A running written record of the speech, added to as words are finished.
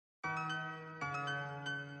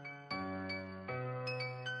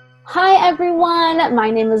Hi everyone, my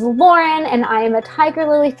name is Lauren and I am a Tiger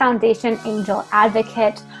Lily Foundation Angel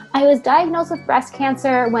Advocate. I was diagnosed with breast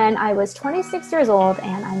cancer when I was 26 years old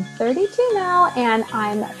and I'm 32 now and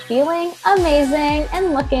I'm feeling amazing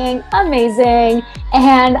and looking amazing.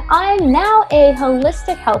 And I'm now a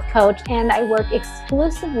holistic health coach and I work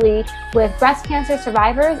exclusively with breast cancer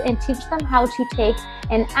survivors and teach them how to take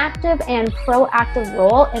an active and proactive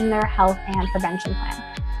role in their health and prevention plan.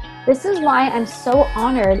 This is why I'm so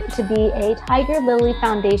honored to be a Tiger Lily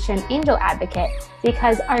Foundation Angel Advocate,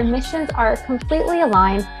 because our missions are completely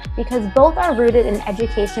aligned because both are rooted in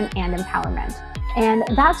education and empowerment. And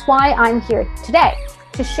that's why I'm here today,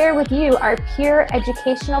 to share with you our peer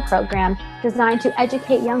educational program designed to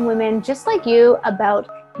educate young women just like you about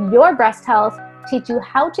your breast health, teach you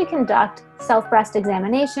how to conduct self-breast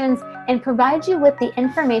examinations, and provide you with the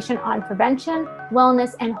information on prevention,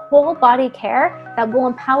 wellness, and whole body care that will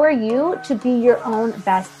empower you to be your own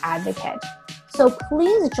best advocate. So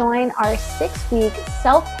please join our 6-week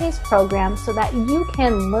self-paced program so that you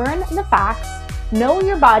can learn the facts, know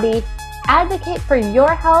your body, advocate for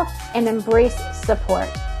your health, and embrace support.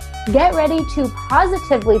 Get ready to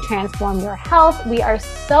positively transform your health. We are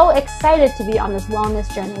so excited to be on this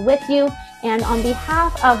wellness journey with you. And on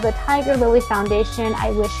behalf of the Tiger Lily Foundation, I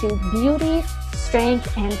wish you beauty,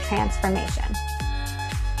 strength, and transformation.